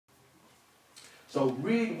So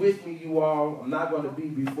read with me, you all. I'm not going to be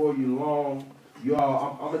before you long. You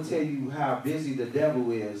all, I'm going to tell you how busy the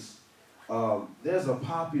devil is. There's a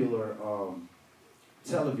popular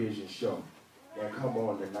television show that come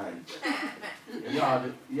on tonight. And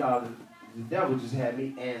y'all, the devil just had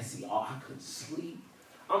me antsy. Oh, I couldn't sleep.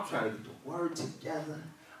 I'm trying to get the word together.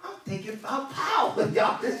 I'm thinking about Power,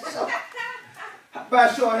 y'all. This show.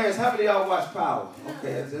 By show of hands, how many of y'all watch Power?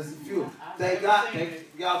 Okay, there's a few. Thank God,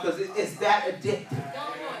 y'all, because it's that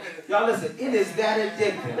addictive. Y'all listen, it is that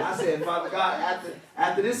addictive. I said, Father God,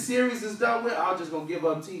 after this series is done with, I'm just going to give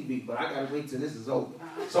up TV, but I got to wait till this is over.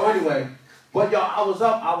 So anyway, but y'all, I was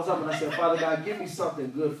up and I said, Father God, give me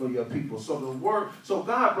something good for your people. So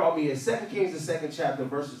God brought me in 2 Kings, the 2nd chapter,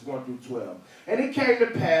 verses 1 through 12. And it came to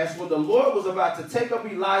pass when the Lord was about to take up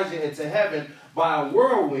Elijah into heaven by a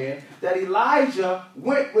whirlwind, that Elijah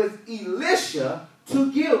went with Elisha to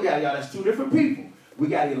Gilgal. Y'all, that's two different people. We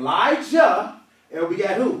got Elijah, and we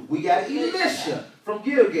got who? We got Elisha from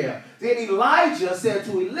Gilgal. Then Elijah said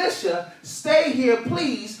to Elisha, stay here,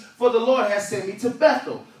 please, for the Lord has sent me to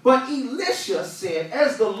Bethel. But Elisha said,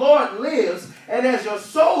 as the Lord lives, and as your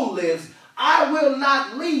soul lives, I will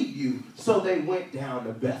not leave you. So they went down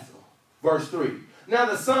to Bethel. Verse 3. Now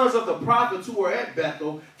the sons of the prophets who were at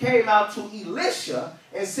Bethel came out to Elisha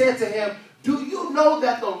and said to him, do you know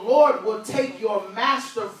that the Lord will take your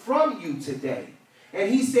master from you today? And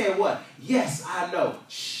he said what? Yes, I know.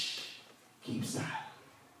 Shh, keep silent.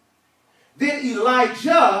 Then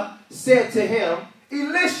Elijah said to him,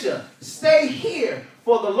 Elisha, stay here,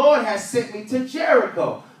 for the Lord has sent me to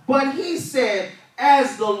Jericho. But he said,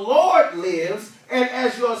 as the Lord lives, and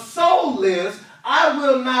as your soul lives, I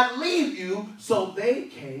will not leave you. So they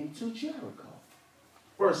came to Jericho.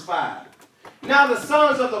 Verse 5. Now the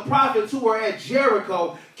sons of the prophets who were at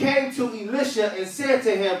Jericho came to Elisha and said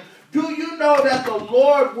to him, do you know that the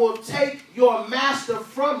Lord will take your master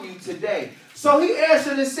from you today? So he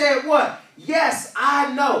answered and said, what? Yes,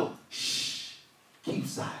 I know. Shh, keep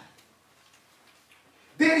silent.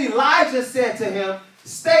 Then Elijah said to him,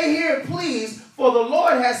 stay here, please, for the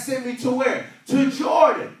Lord has sent me to where? To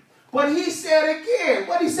Jordan. But he said again,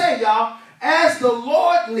 what did he say, y'all? As the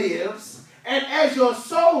Lord lives, and as your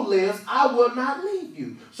soul lives, I will not leave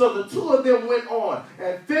you. So the two of them went on,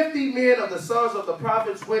 and 50 men of the sons of the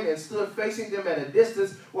prophets went and stood facing them at a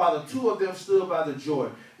distance, while the two of them stood by the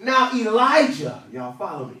Jordan. Now Elijah, y'all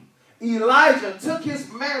follow me, Elijah took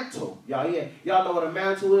his mantle. Y'all know what a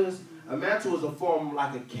mantle is? A mantle is a form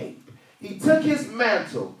like a cape. He took his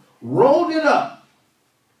mantle, rolled it up,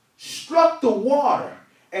 struck the water,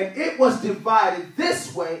 and it was divided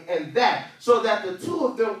this way and that, so that the two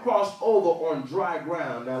of them crossed over on dry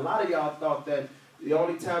ground. Now, a lot of y'all thought that the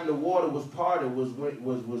only time the water was parted was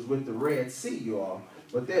with the Red Sea, y'all.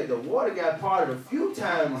 But then the water got parted a few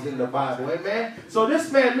times in the Bible, amen? So this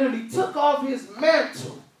man literally took off his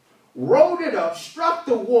mantle, rolled it up, struck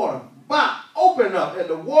the water, opened up, and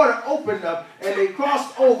the water opened up, and they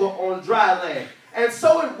crossed over on dry land. And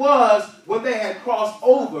so it was when they had crossed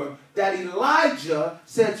over that Elijah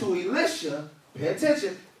said to Elisha, pay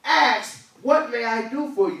attention, ask, what may I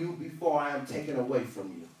do for you before I am taken away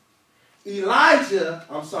from you? Elisha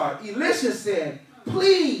said,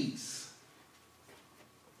 please,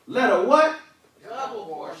 let a what? Double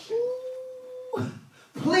portion.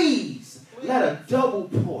 Please, let a double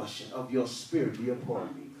portion of your spirit be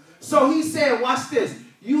upon me. So he said, watch this,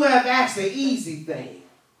 you have asked an easy thing.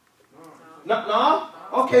 No?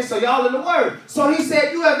 Okay, so y'all in the word. So he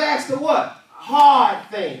said, you have asked a what? Hard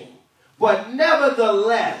thing. But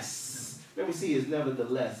nevertheless, let me see, is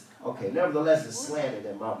nevertheless. Okay, nevertheless is slanted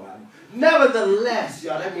in my Bible. Nevertheless,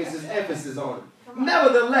 y'all, that means there's emphasis on it.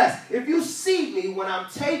 Nevertheless, if you see me when I'm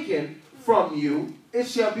taken from you, it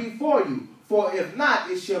shall be for you. For if not,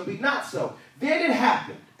 it shall be not so. Then it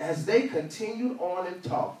happened, as they continued on and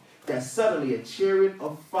talked, that suddenly a chariot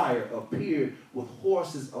of fire appeared with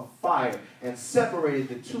horses of fire and separated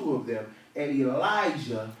the two of them, and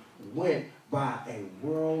Elijah went by a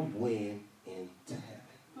whirlwind into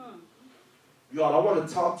heaven. Y'all, I want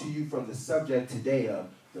to talk to you from the subject today of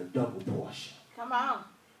the double portion. Come on.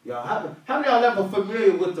 Y'all, how many of y'all ever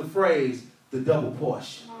familiar with the phrase, the double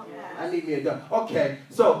portion? Oh, yes. I need me a double. Okay,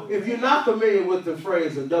 so if you're not familiar with the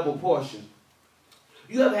phrase, a double portion,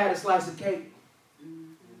 you ever had a slice of cake?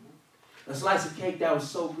 A slice of cake that was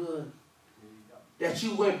so good that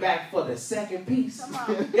you went back for the second piece.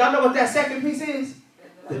 Y'all know what that second piece is?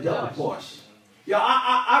 The double portion. Y'all,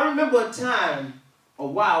 I remember a time a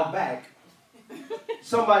while back,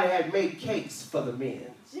 somebody had made cakes for the men.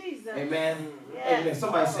 Jesus. Amen. Yes. Amen.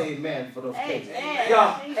 Somebody say amen for those cakes. Amen.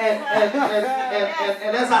 Y'all,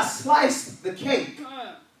 and as I sliced the cake,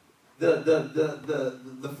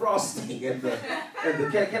 the frosting and the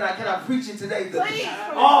can I preach it today?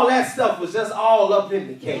 All that stuff was just all up in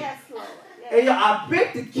the cake. Yes, Lord. Yes. And y'all, I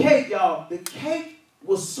bit the cake, y'all. The cake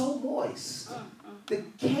was so moist. The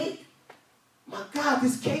cake, my God,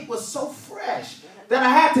 this cake was so fresh that I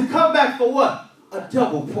had to come back for what? A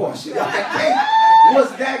double portion. Y'all, that cake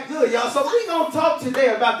was that good, y'all. So we're going to talk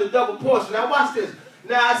today about the double portion. Now watch this.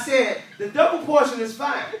 Now I said the double portion is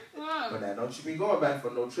fine. But now don't you be going back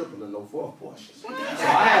for no triple and no fourth portion. So I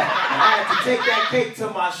had to take that cake to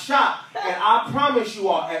my shop. And I promise you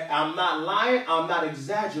all, I'm not lying, I'm not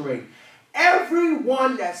exaggerating.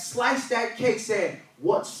 Everyone that sliced that cake said,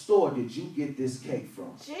 what store did you get this cake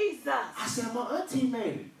from? Jesus. I said, my auntie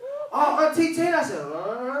made it. Oh, Auntie Tina. I said,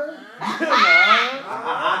 I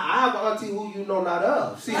have an auntie who you know not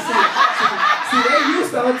of. See, they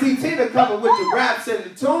used to Auntie Tina coming with the wraps and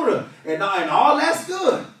the tuna, and all that's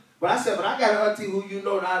good. But I said, but I got an auntie who you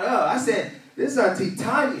know not of. I said, this Auntie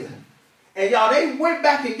Tanya. And y'all, they went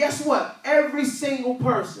back, and guess what? Every single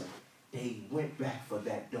person, they went back for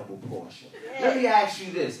that double portion. Yeah. Let me ask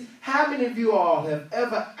you this. How many of you all have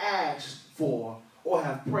ever asked for or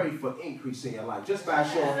have prayed for increase in your life? Just by a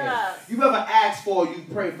show of hands. You've ever asked for or you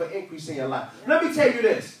prayed for increase in your life? Let me tell you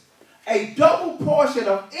this. A double portion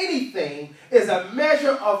of anything is a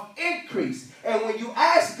measure of increase. And when you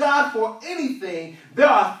ask God for anything, there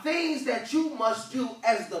are things that you must do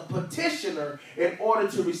as the petitioner in order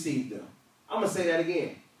to receive them. I'm going to say that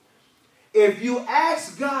again. If you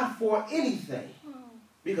ask God for anything,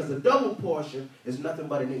 because a double portion is nothing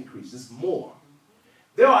but an increase, it's more.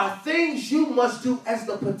 There are things you must do as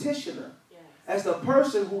the petitioner, as the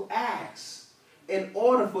person who asks, in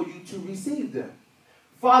order for you to receive them.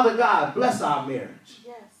 Father God, bless our marriage.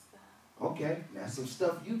 Yes, God. Okay, that's some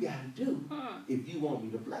stuff you got to do if you want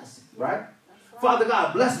me to bless it, right? Right? Father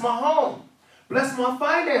God, bless my home. Bless my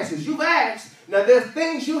finances. You've asked. Now, there's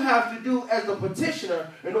things you have to do as the petitioner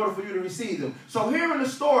in order for you to receive them. So here in the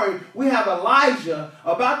story, we have Elijah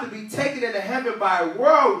about to be taken into heaven by a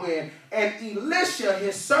whirlwind, and Elisha,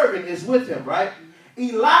 his servant, is with him, right?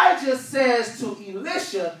 Elijah says to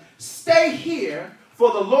Elisha, stay here,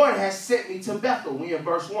 for the Lord has sent me to Bethel. We're in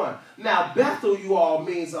verse 1. Now, Bethel, you all,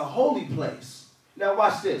 means a holy place. Now,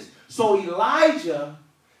 watch this. So Elijah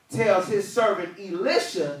tells his servant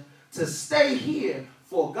Elisha to stay here,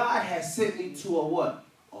 for God has sent me to a what?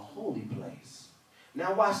 A holy place.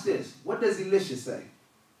 Now watch this. What does Elisha say?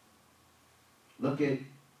 Look at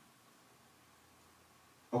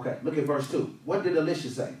verse 2. What did Elisha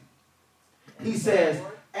say? He says,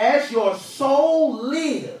 as your soul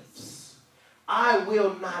lives, I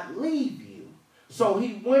will not leave you. So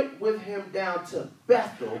he went with him down to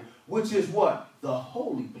Bethel, which is what? The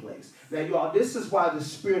holy place. Now, y'all, this is why the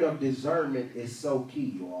spirit of discernment is so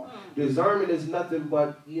key, y'all. Discernment is nothing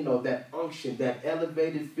but, that unction, that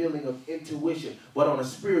elevated feeling of intuition, but on a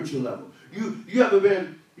spiritual level. You ever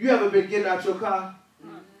been getting out your car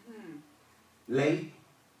late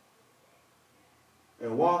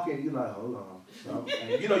and walking? You're like, hold on.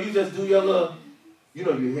 And, you just do your little,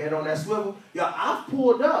 your head on that swivel. Y'all, I've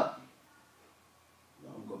pulled up.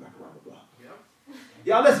 I'm going to go back around the block. Yep.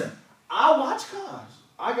 Y'all, listen. I watch cars.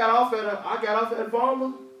 I got off at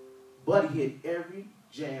Valma, but he hit every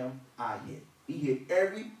jam I hit. He hit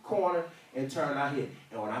every corner and turn I hit.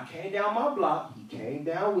 And when I came down my block, he came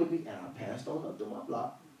down with me, and I passed on up to my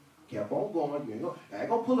block. Kept on going. I ain't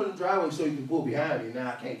gonna pull in the driveway so you can pull behind me. Now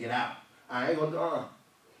I can't get out. I ain't gonna.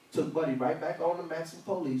 Took Buddy right back on the Maxim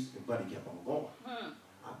Police, and Buddy kept on going.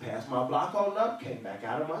 I passed my block on up, came back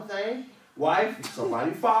out of my thing. Wife,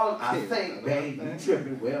 somebody followed. I think, babe, you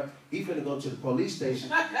tripping. Well, he finna go to the police station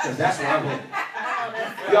because that's where I'm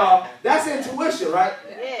at. Y'all, that's intuition, right?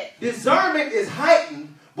 Yeah. Discernment is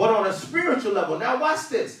heightened, but on a spiritual level. Now watch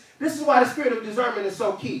this. This is why the spirit of discernment is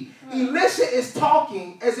so key. Elisha is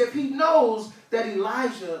talking as if he knows that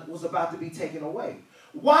Elijah was about to be taken away.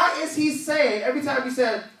 Why is he saying, every time he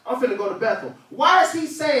said, I'm finna go to Bethel, why is he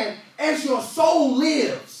saying, as your soul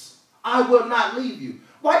lives, I will not leave you?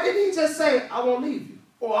 Why didn't he just say, I won't leave you,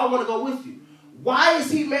 or I want to go with you? Why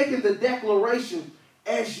is he making the declaration,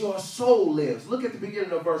 as your soul lives? Look at the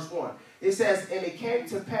beginning of verse 1. It says, and it came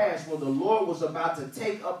to pass when the Lord was about to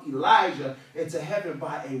take up Elijah into heaven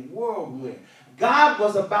by a whirlwind. God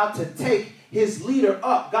was about to take his leader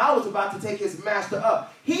up. God was about to take his master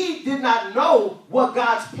up. He did not know what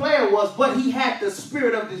God's plan was, but he had the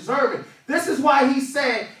spirit of discernment. This is why he's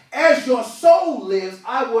saying, as your soul lives,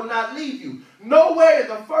 I will not leave you. Nowhere in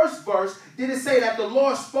the first verse did it say that the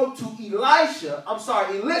Lord spoke to Elisha,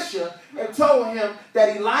 and told him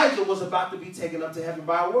that Elijah was about to be taken up to heaven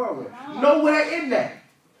by a whirlwind. Nowhere in that.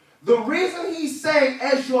 The reason he's saying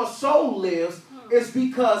as your soul lives is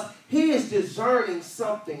because he is discerning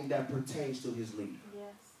something that pertains to his leader. Yes.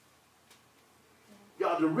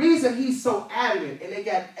 Y'all, the reason he's so adamant, and they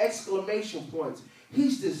got exclamation points,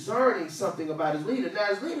 he's discerning something about his leader. Now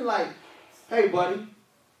his leader like, hey buddy,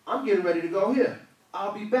 I'm getting ready to go here.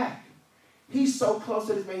 I'll be back. He's so close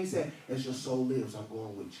to this man, he said, as your soul lives, I'm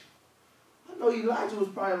going with you. I know Elijah was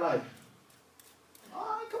probably like, all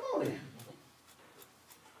right, come on in.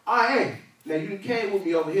 All right, hey, now you came with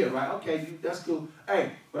me over here, right? Okay, that's cool.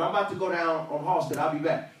 Hey, but I'm about to go down on Halstead. I'll be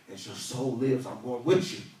back. As your soul lives, I'm going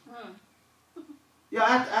with you. Yeah,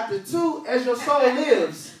 after two, as your soul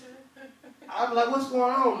lives, I'm like, what's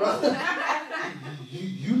going on, brother?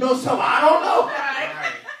 You know something I don't know?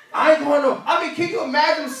 I ain't going to. I mean, can you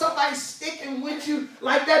imagine somebody sticking with you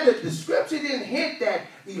like that? The scripture didn't hint that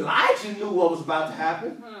Elijah knew what was about to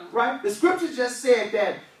happen, right? The scripture just said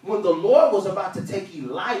that when the Lord was about to take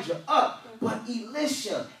Elijah up, but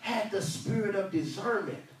Elisha had the spirit of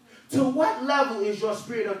discernment. To what level is your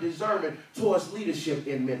spirit of discernment towards leadership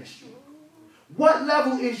in ministry? What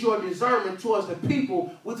level is your discernment towards the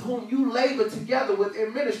people with whom you labor together with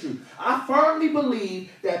in ministry? I firmly believe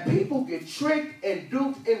that people get tricked and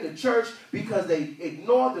duped in the church because they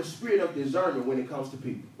ignore the spirit of discernment when it comes to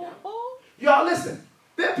people. Y'all listen,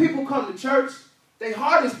 there people come to church, their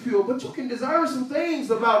heart is pure, but you can discern some things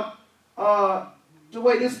about the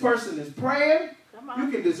way this person is praying. You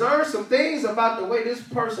can discern some things about the way this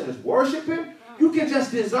person is worshiping. You can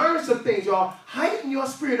just discern some things, y'all. Heighten your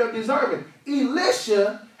spirit of discernment.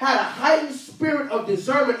 Elisha had a heightened spirit of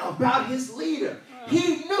discernment about his leader.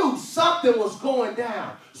 He knew something was going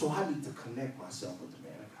down. So I need to connect myself with the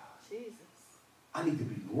man of God. Jesus. I need to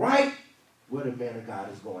be right where the man of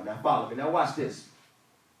God is going. Now follow me. Now watch this.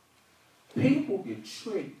 People get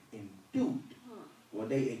tricked and duped when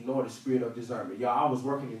they ignore the spirit of discernment. Y'all, I was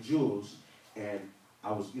working in Jewels, and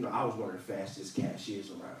I was one of the fastest cashiers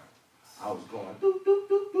around. I was going, doo, doo,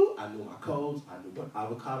 doo, doo. I knew my codes. I knew what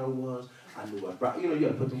avocado was. I knew what, you had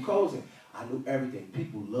to put them codes in. I knew everything.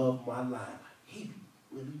 People loved my line. Like, he be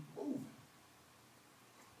really moving.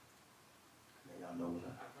 Now y'all know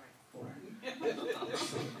what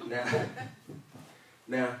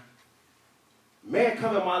Now, man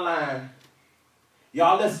come in my line.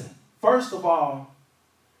 Y'all listen. First of all,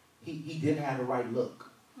 he didn't have the right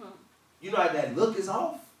look. You know how that look is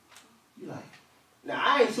off? You like, now,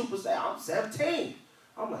 I ain't super sad. I'm 17.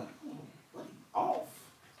 I'm like, what? Off.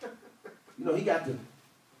 You know, he got that.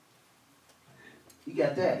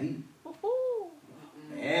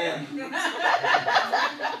 Man.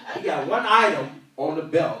 He got one item on the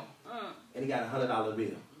belt, and he got a $100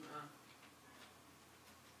 bill.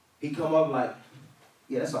 He come up like,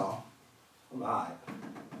 yeah, that's all. I'm like, all right.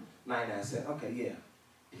 99 cents. Okay, yeah.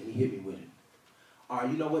 And he hit me with it. All right,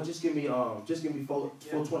 you know what? Just give me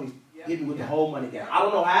 420s. Hit me with the whole money gang. I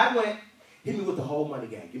don't know how it went. Hit me with the whole money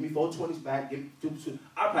gang. Give me 420s back. Give me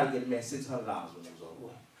I'll probably get the man $600 when it was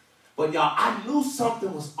over. But y'all, I knew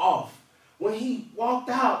something was off. When he walked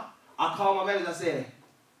out, I called my manager. I said,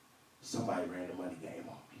 somebody ran the money game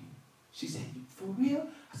on me. She said, for real?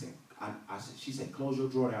 I said, she said, close your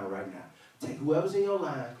drawer down right now. Take whoever's in your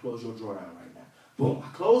line, close your drawer down right now. Boom. I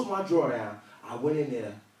closed my drawer down. I went in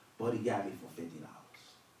there, but he got me for $50.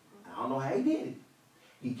 I don't know how he did it.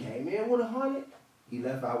 He came in with 100. He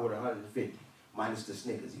left out with 150, minus the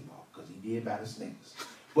Snickers he bought, because he did buy the Snickers.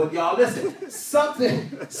 But y'all listen,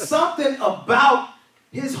 something about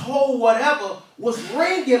his whole whatever was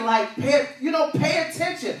ringing like, pay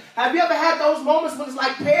attention. Have you ever had those moments when it's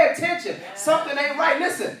like, pay attention? Something ain't right.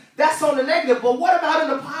 Listen, that's on the negative, but what about in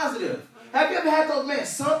the positive? Have you ever had those, man,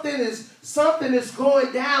 something is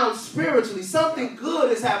going down spiritually. Something good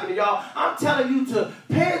is happening, y'all. I'm telling you to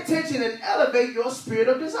pay attention and elevate your spirit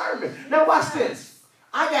of discernment. Now watch this.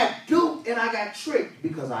 I got duped and I got tricked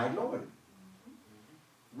because I ignored it.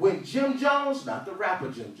 When Jim Jones, not the rapper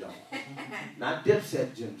Jim Jones, not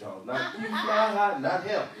Dipset Jim Jones, not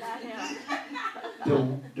him.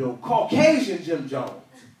 The Caucasian Jim Jones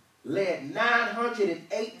led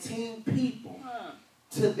 918 people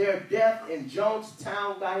to their death in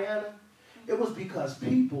Jonestown, Guyana. It was because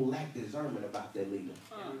people lacked discernment about their leader.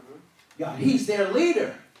 God, he's their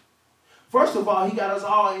leader. First of all, he got us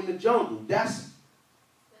all in the jungle. That's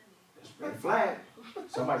red flag.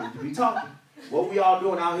 Somebody needs to be talking. What we all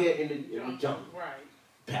doing out here in the jungle? Right.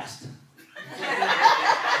 Pastor.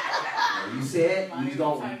 Now you said we was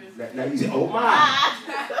going. Now you said, oh my.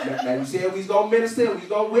 Now you said we was going to minister, we was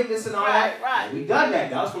going to witness and all that. Right. We done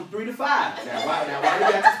that. That was from 3 to 5. Now why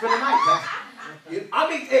we got to spend the night, Pastor? I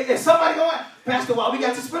mean, if somebody going, Pastor, why we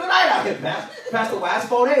got to spend the night out here, Pastor? Pastor, why it's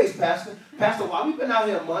 4 days, Pastor? Pastor, why we been out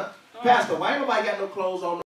here a month? Pastor, why ain't nobody got no clothes on?